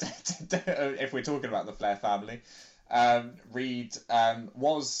 If we're talking about the Flair family, Reed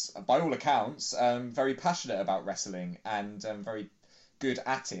was, by all accounts, very passionate about wrestling and very good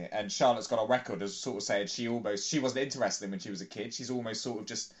at it. And Charlotte's got on record as sort of saying she wasn't into wrestling when she was a kid. She's almost sort of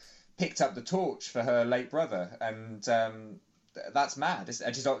just picked up the torch for her late brother, and that's mad.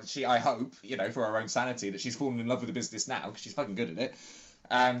 And she I hope, for her own sanity, that she's fallen in love with the business now because she's fucking good at it.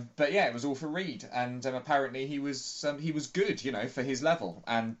 But yeah, it was all for Reed, and apparently he was good, for his level.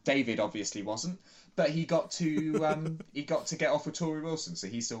 And David obviously wasn't, but he got to get off with Tori Wilson, so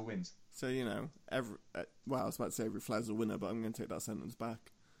he still wins. So I was about to say every Flair's a winner, but I'm going to take that sentence back.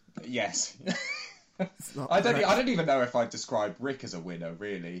 Yes. I don't even know if I'd describe Rick as a winner,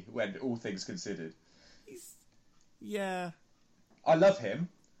 really, when all things considered. Yeah. I love him,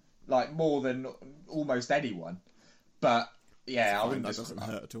 like, more than almost anyone, but yeah, I wouldn't. That doesn't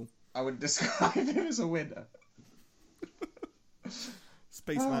hurt at all. I wouldn't describe him as a winner.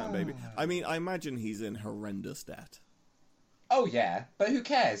 Space Mountain, baby. I mean, I imagine he's in horrendous debt. Oh, yeah. But who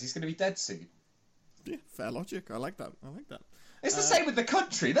cares? He's going to be dead soon. Yeah, fair logic. I like that. It's the same with the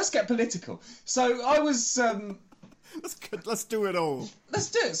country. Let's get political. So I was... Let's do it all. Let's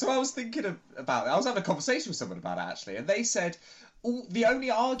do it. So I was thinking about it. I was having a conversation with someone about it, actually, and they said the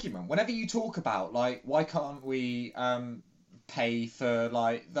only argument, whenever you talk about, like, why can't we pay for,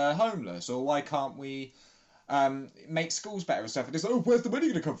 like, the homeless, or why can't we make schools better and stuff, and it's like, oh, where's the money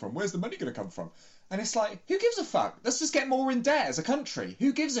going to come from? Where's the money going to come from? And it's like, who gives a fuck? Let's just get more in debt as a country.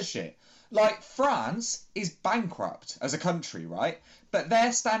 Who gives a shit? Like, France is bankrupt as a country, right? But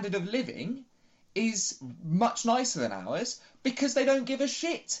their standard of living is much nicer than ours because they don't give a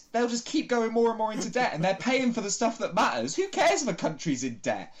shit. They'll just keep going more and more into debt, and they're paying for the stuff that matters. Who cares if a country's in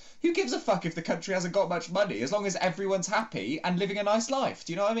debt? Who gives a fuck if the country hasn't got much money, as long as everyone's happy and living a nice life?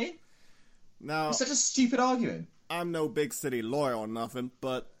 Do you know what I mean? Now, It's such a stupid argument. I'm no big city lawyer or nothing,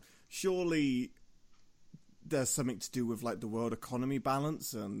 but surely there's something to do with, like, the world economy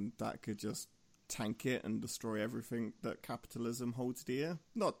balance, and that could just tank it and destroy everything that capitalism holds dear.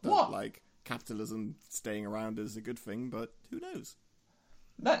 Not that, What? like, capitalism staying around is a good thing, but who knows?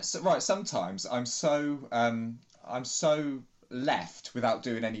 That's right. Sometimes I'm so left without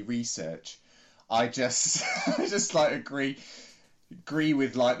doing any research. I just I just like agree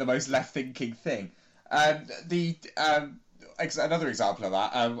with, like, the most left thinking thing. Another example of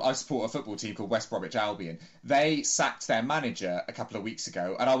that, I support a football team called West Bromwich Albion. They sacked their manager a couple of weeks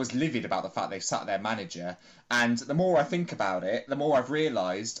ago, and I was livid about the fact they sacked their manager. And the more I think about it, the more I've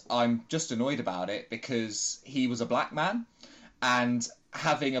realised I'm just annoyed about it because he was a black man. And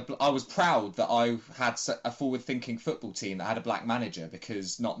I was proud that I had a forward-thinking football team that had a black manager,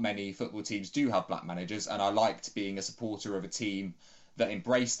 because not many football teams do have black managers, and I liked being a supporter of a team that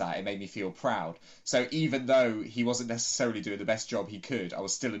embraced that. It made me feel proud. So even though he wasn't necessarily doing the best job he could, I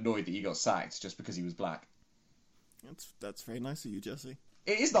was still annoyed that he got sacked just because he was black. That's very nice of you, Jesse.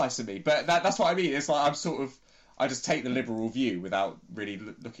 It is nice of me, but that's what I mean. It's like I just take the liberal view without really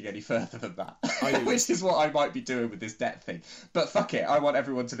looking any further than that, which is what I might be doing with this debt thing. But fuck it, I want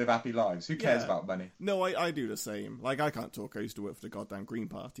everyone to live happy lives. Who cares about money? No, I do the same. Like, I can't talk. I used to work for the goddamn Green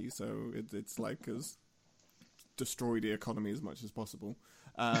Party, so it's like as destroy the economy as much as possible.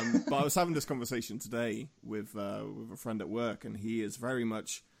 But I was having this conversation today with a friend at work, and he is very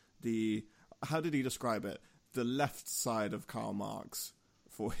much how did he describe it? The left side of Karl Marx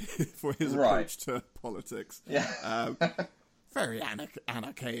for his approach to politics. Yeah. Very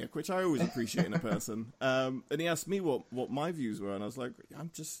anarchaic, which I always appreciate in a person. And he asked me what my views were, and I was like,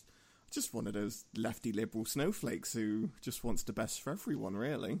 I'm just one of those lefty liberal snowflakes who just wants the best for everyone,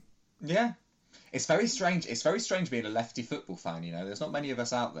 really. Yeah. It's very strange. It's very strange being a lefty football fan, you know. There's not many of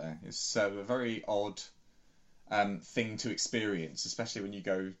us out there. It's a very odd thing to experience, especially when you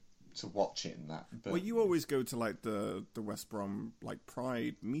go to watch it and that. But... Well, you always go to, like, the West Brom, like,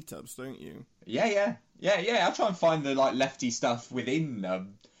 Pride meetups, don't you? Yeah. I try and find the, like, lefty stuff within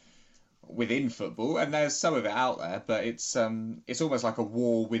football, and there's some of it out there, but it's almost like a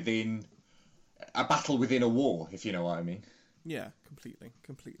battle within a war, if you know what I mean. Yeah, completely.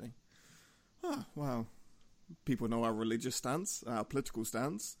 Oh, wow. People know our religious stance, our political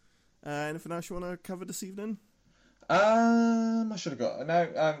stance. Anything else you want to cover this evening? I should have got...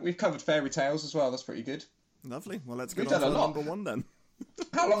 No, we've covered fairy tales as well. That's pretty good. Lovely. Well, let's get We've on to done a lot. number one then.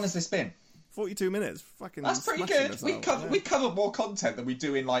 How long has this been? 42 minutes. Fucking That's pretty smashing good. us We out, covered more content than we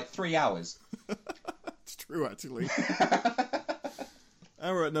do in, like, 3 hours. It's true, actually.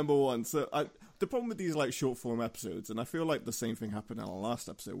 And we're at number one. So the problem with these, like, short form episodes, and I feel like the same thing happened in our last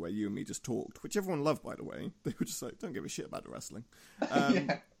episode where you and me just talked, which everyone loved, by the way. They were just like, don't give a shit about the wrestling.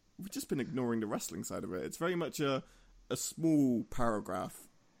 Yeah. We've just been ignoring the wrestling side of it. It's very much a small paragraph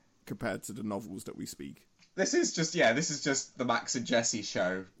compared to the novels that we speak. This is just the Max and Jesse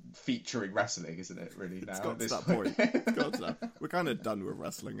show featuring wrestling, isn't it, really, now? It's got to that point. It's got to that. We're kind of done with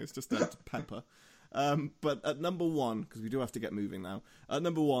wrestling. It's just there to pepper. But at number one, because we do have to get moving now, at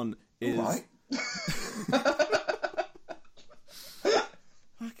number one is... All right.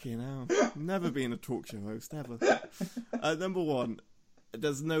 Fucking hell. Never been a talk show host, ever. Number one,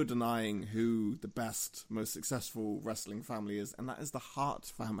 there's no denying who the best, most successful wrestling family is, and that is the Hart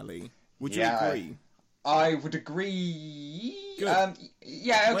family. Would you agree? I would agree. Good.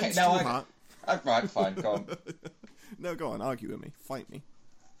 Yeah, okay. When's No, Stu Hart? right, fine, go on. No, go on, argue with me. Fight me.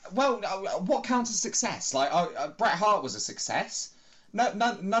 Well, what counts as success? Like, Bret Hart was a success. None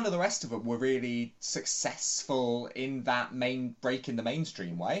of the rest of them were really successful in that breaking the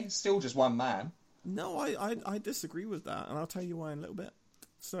mainstream way. Still just one man. No, I disagree with that, and I'll tell you why in a little bit.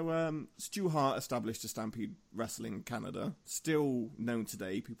 So, Stu Hart established a Stampede Wrestling Canada. Still known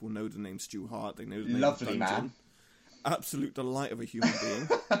today. People know the name Stu Hart. They know the name Lovely Dungeon. man. Absolute delight of a human being.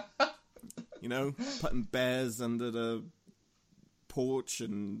 You know, putting bears under the porch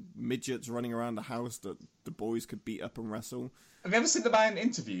and midgets running around the house that the boys could beat up and wrestle. Have you ever seen the man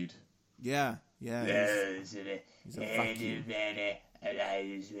interviewed? Yeah. He's a vacuum.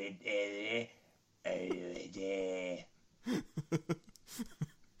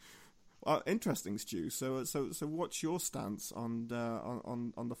 Well, interesting, Stu. So what's your stance on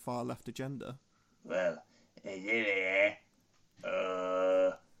the far left agenda? Well, and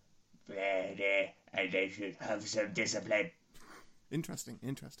they should have some discipline. Interesting.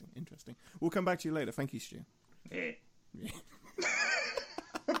 We'll come back to you later. Thank you, Stu. Yeah.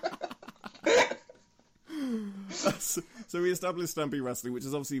 So we established Stampede Wrestling, which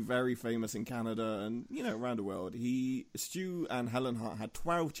is obviously very famous in Canada and, you know, around the world. Stu and Helen Hart had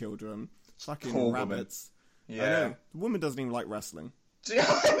 12 children. Fucking Poor rabbits. Woman. I Yeah. know. The woman doesn't even like wrestling. She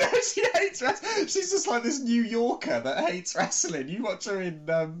hates wrestling. She's just like this New Yorker that hates wrestling. You watch her in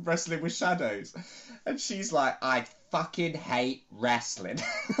Wrestling with Shadows, and she's like, I fucking hate wrestling.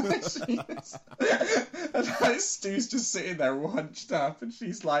 And like, Stu's just sitting there all hunched up, and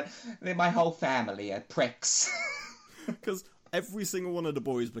she's like, my whole family are pricks. Because every single one of the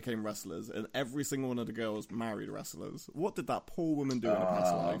boys became wrestlers, and every single one of the girls married wrestlers. What did that poor woman do in her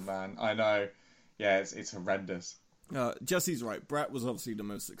past life? Oh man, I know. Yeah, it's horrendous. Jesse's right. Bret was obviously the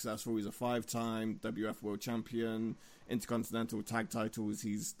most successful. He's a 5-time WF World Champion, Intercontinental Tag Titles.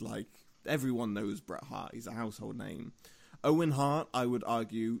 He's like, everyone knows Bret Hart. He's a household name. Owen Hart, I would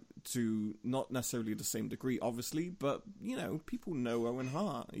argue, to not necessarily the same degree, obviously, but, you know, people know Owen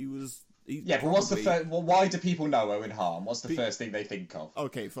Hart. But what's the first? Well, why do people know Owen Hart? What's the first thing they think of?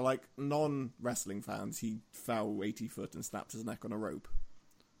 Okay, for like non-wrestling fans, he fell 80 foot and snapped his neck on a rope.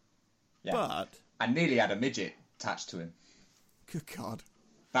 Yeah. But And nearly had a midget attached to him. good God.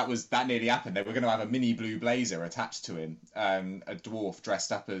 That nearly happened. They were going to have a mini Blue Blazer attached to him, a dwarf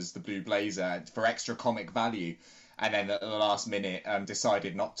dressed up as the Blue Blazer for extra comic value, and then at the last minute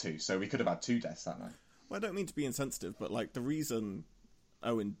decided not to. So we could have had 2 deaths that night. Well, I don't mean to be insensitive, but like the reason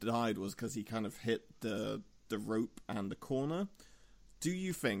Owen died was because he kind of hit the rope and the corner. Do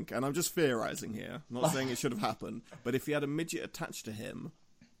you think, and I'm just theorizing here, I'm not saying it should have happened, but if he had a midget attached to him,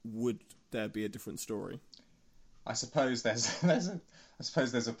 would there be a different story? I suppose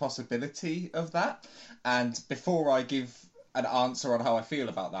there's a possibility of that. And before I give an answer on how I feel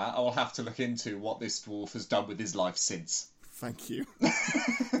about that, I will have to look into what this dwarf has done with his life since. Thank you.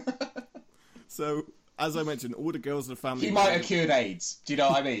 So, as I mentioned, all the girls in the family... He might have cured AIDS. Do you know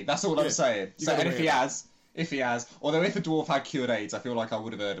what I mean? That's all I'm saying. So, gotta and weigh it. if he has, although if a dwarf had cured AIDS, I feel like I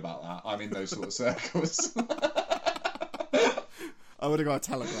would have heard about that. I'm in those sort of circles. I would have got a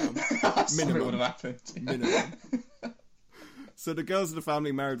telegram. Something would have happened. Minimum. So the girls of the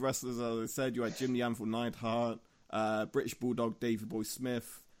family married wrestlers, as I said. You had Jim the Anvil Neidhart, British Bulldog Davey Boy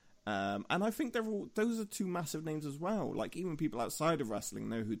Smith, and I think those are 2 massive names as well. Like, even people outside of wrestling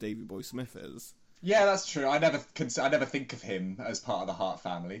know who Davey Boy Smith is. Yeah, that's true. I never think of him as part of the Hart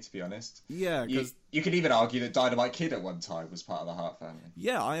family, to be honest. Yeah, because... You could even argue that Dynamite Kid at one time was part of the Hart family.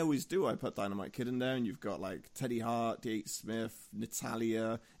 Yeah, I always do. I put Dynamite Kid in there, and you've got, like, Teddy Hart, D.H. Smith,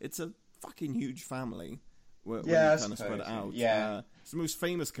 Natalia. It's a fucking huge family. When you kind of spread it out. Yeah. It's the most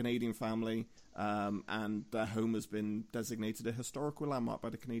famous Canadian family, and their home has been designated a historical landmark by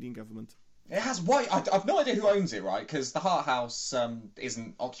the Canadian government. It has white. I've no idea who owns it, right? Because the Hart House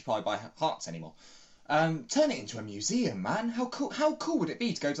isn't occupied by Harts anymore. Turn it into a museum, man. How cool would it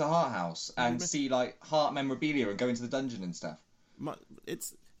be to go to the Hart House and see like Hart memorabilia and go into the dungeon and stuff?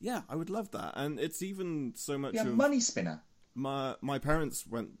 I would love that, and it's even so much. Yeah, money spinner. My parents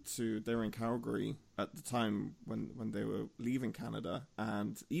they were in Calgary at the time when they were leaving Canada,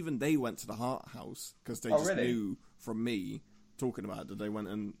 and even they went to the Hart House because they knew from me talking about it that they went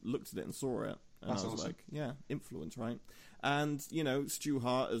and looked at it and saw it. And That's I was awesome. like, yeah, influence, right? And, you know, Stu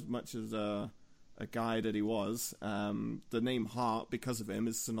Hart, as much as a guy that he was, the name Hart, because of him,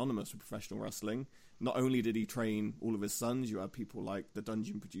 is synonymous with professional wrestling. Not only did he train all of his sons, you had people like the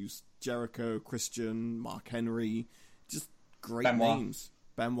Dungeon produced Jericho, Christian, Mark Henry, just great Benoit. names.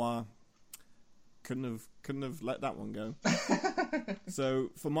 Benoit. Couldn't have let that one go.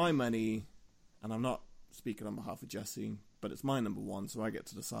 So, for my money, and I'm not speaking on behalf of Jesse, but it's my number 1, so I get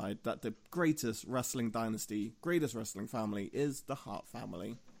to decide that the greatest wrestling dynasty, greatest wrestling family is the Hart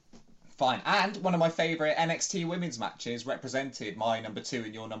family. Fine. And one of my favourite NXT women's matches represented my number 2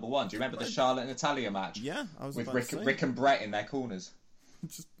 and your number 1. Do you remember the Charlotte and Natalia match? Yeah, I was with about to say. Rick and Brett in their corners.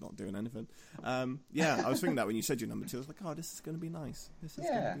 just not doing anything. Yeah, I was thinking that when you said your number 2, I was like, oh, this is going to be nice. This is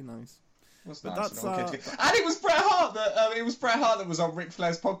going to be nice. Was But nice that's, and all good. And it was Bret Hart that was on Ric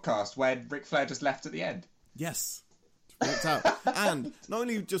Flair's podcast when Ric Flair just left at the end. Yes. Walked out. And not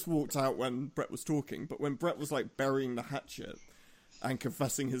only just walked out when Bret was talking, but when Bret was like burying the hatchet and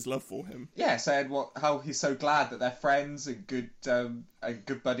confessing his love for him. Yeah, saying how he's so glad that they're friends and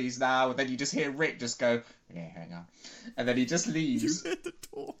good buddies now, and then you just hear Rick just go, yeah, hang on, and then he just leaves. You hit the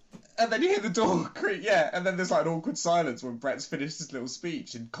door. And then you hear the door creak, yeah, and then there's like an awkward silence when Bret's finished his little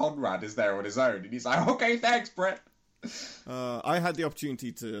speech, and Conrad is there on his own, and he's like, okay, thanks, Bret. I had the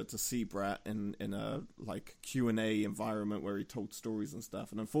opportunity to see Bret in a like Q&A environment where he told stories and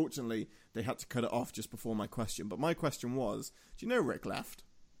stuff, and unfortunately they had to cut it off just before my question. But my question was, do you know Rick left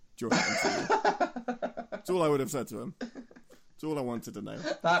during the interview? That's all I would have said to him. That's all I wanted to know.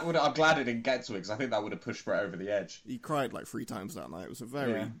 I'm glad it didn't get to it, because I think that would have pushed Bret over the edge. He cried like 3 times that night. It was a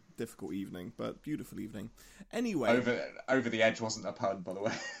very difficult evening, but beautiful evening. Anyway, over the edge wasn't a pun, by the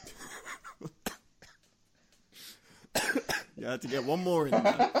way. You had to get one more in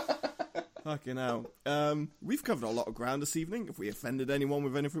there. Fucking hell. We've covered a lot of ground this evening. If we offended anyone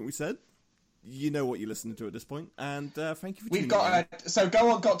with anything we said, you know what you're listening to at this point. And thank you for tuning in. So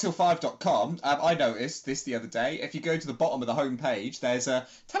go on gottill5.com. I noticed this the other day. If you go to the bottom of the homepage, there's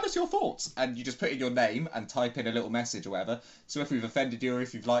tell us your thoughts. And you just put in your name and type in a little message or whatever. So if we've offended you or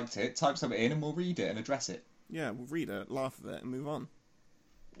if you've liked it, type something in and we'll read it and address it. Yeah, we'll read it, laugh at it, and move on.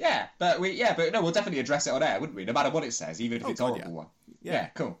 Yeah, but no, we'll definitely address it on air, wouldn't we? No matter what it says, even if it's a horrible one. Yeah,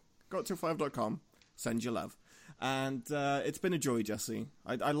 cool. Gottill5.com. Send your love. And it's been a joy, Jesse.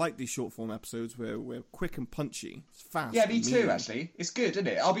 I like these short form episodes where we're quick and punchy. It's fast. Yeah, me too, actually. It's good, isn't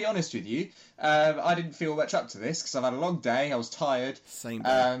it? I'll be honest with you. I didn't feel much up to this because I've had a long day. I was tired. Same.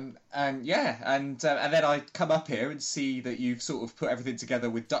 And then I come up here and see that you've sort of put everything together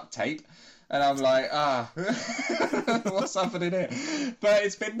with duct tape. And I'm like, what's happening here? But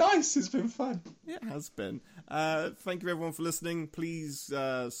it's been nice. It's been fun. It has been. Thank you, everyone, for listening. Please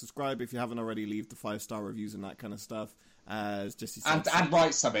subscribe if you haven't already. Leave the 5-star reviews and that kind of stuff. As Jesse said. And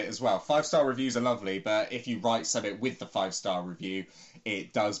write something as well. 5-star reviews are lovely, but if you write something with the 5-star review,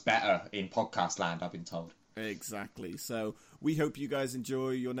 it does better in podcast land, I've been told. Exactly. So we hope you guys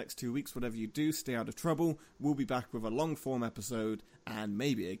enjoy your next 2 weeks. Whatever you do, stay out of trouble. We'll be back with a long form episode and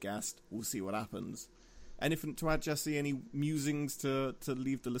maybe a guest. We'll see what happens. Anything to add, Jesse? Any musings to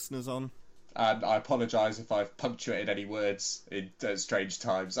leave the listeners on? I apologise if I've punctuated any words in strange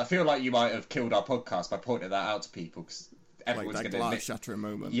times. I feel like you might have killed our podcast by pointing that out to people, because everyone's like that going to glass-shattering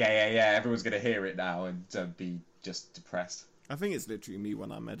moment. Yeah. Everyone's going to hear it now and be just depressed. I think it's literally me when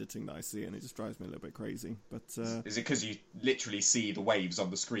I'm editing that I see it, and it just drives me a little bit crazy. But is it because you literally see the waves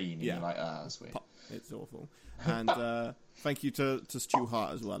on the screen and you're like, that's weird. Pop. It's awful. And thank you to Stu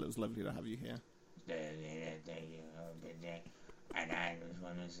Hart as well. It was lovely to have you here. And I just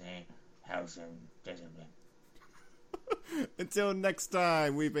want to say, have some discipline. Until next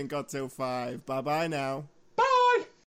time, we've been Got Till 5. Bye-bye now.